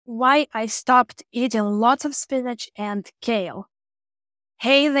why I stopped eating lots of spinach and kale.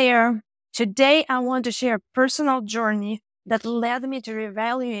 Hey there! Today I want to share a personal journey that led me to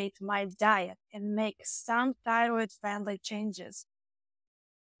reevaluate my diet and make some thyroid-friendly changes.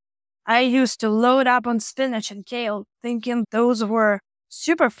 I used to load up on spinach and kale thinking those were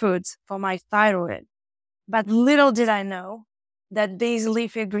superfoods for my thyroid. But little did I know that these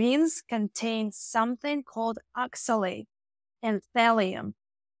leafy greens contain something called oxalate and thallium,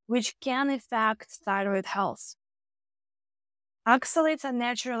 which can affect thyroid health. Oxalates are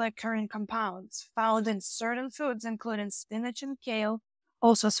naturally occurring compounds found in certain foods, including spinach and kale,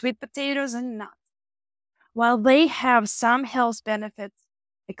 also sweet potatoes and nuts. While they have some health benefits,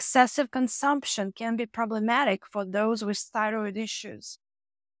 excessive consumption can be problematic for those with thyroid issues.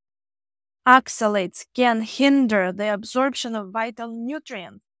 Oxalates can hinder the absorption of vital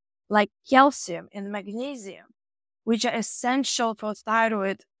nutrients like calcium and magnesium, which are essential for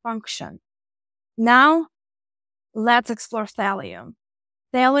thyroid function. Now, let's explore thallium.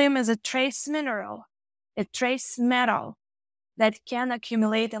 Thallium is a trace mineral, a trace metal that can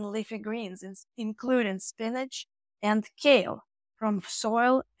accumulate in leafy greens, including spinach and kale, from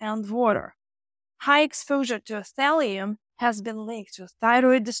soil and water. High exposure to thallium has been linked to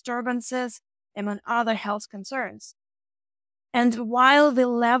thyroid disturbances, among other health concerns. And while the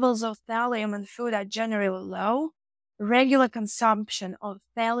levels of thallium in food are generally low, regular consumption of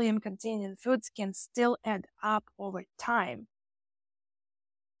thallium-containing foods can still add up over time.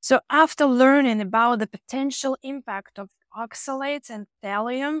 So after learning about the potential impact of oxalates and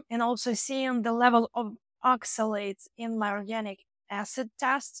thallium, and also seeing the level of oxalates in my organic acid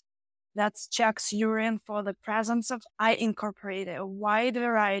test that checks urine for the presence of, I incorporated a wide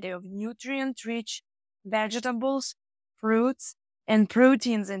variety of nutrient-rich vegetables, fruits, and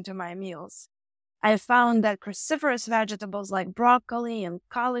proteins into my meals. I found that cruciferous vegetables like broccoli and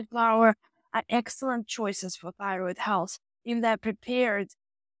cauliflower are excellent choices for thyroid health if they're prepared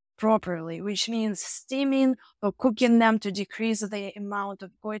properly, which means steaming or cooking them to decrease the amount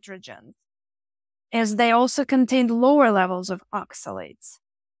of goitrogens, as they also contain lower levels of oxalates.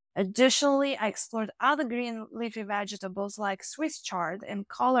 Additionally, I explored other green leafy vegetables like Swiss chard and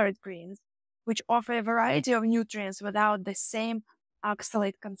collard greens, which offer a variety of nutrients without the same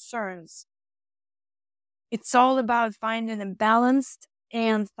oxalate concerns. It's all about finding a balanced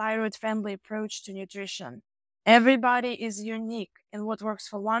and thyroid-friendly approach to nutrition. Everybody is unique, and what works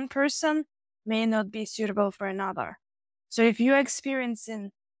for one person may not be suitable for another. So if you're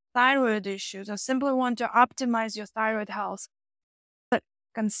experiencing thyroid issues or simply want to optimize your thyroid health,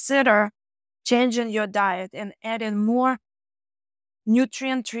 consider changing your diet and adding more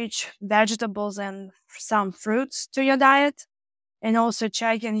nutrient-rich vegetables and some fruits to your diet, and also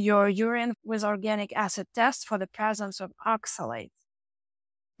checking your urine with organic acid test for the presence of oxalates.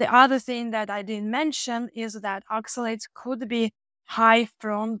 The other thing that I didn't mention is that oxalates could be high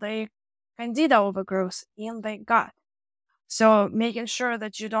from the candida overgrowth in the gut. So making sure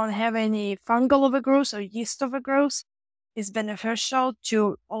that you don't have any fungal overgrowth or yeast overgrowth is beneficial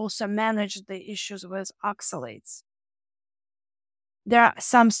to also manage the issues with oxalates. There are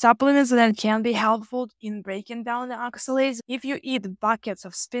some supplements that can be helpful in breaking down the oxalates. If you eat buckets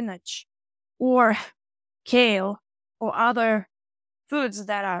of spinach or kale or other foods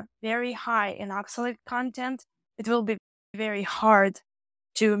that are very high in oxalate content, it will be very hard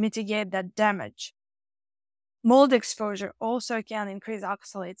to mitigate that damage. Mold exposure also can increase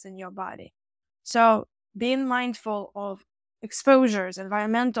oxalates in your body. So being mindful of exposures,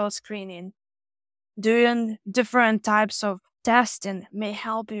 environmental screening, doing different types of testing may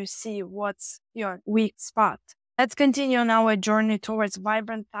help you see what's your weak spot. Let's continue on our journey towards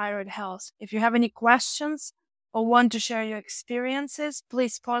vibrant thyroid health. If you have any questions or want to share your experiences,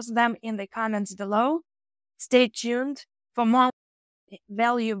 please post them in the comments below. Stay tuned for more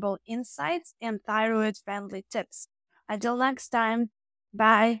valuable insights and thyroid-friendly tips. Until next time,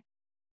 bye.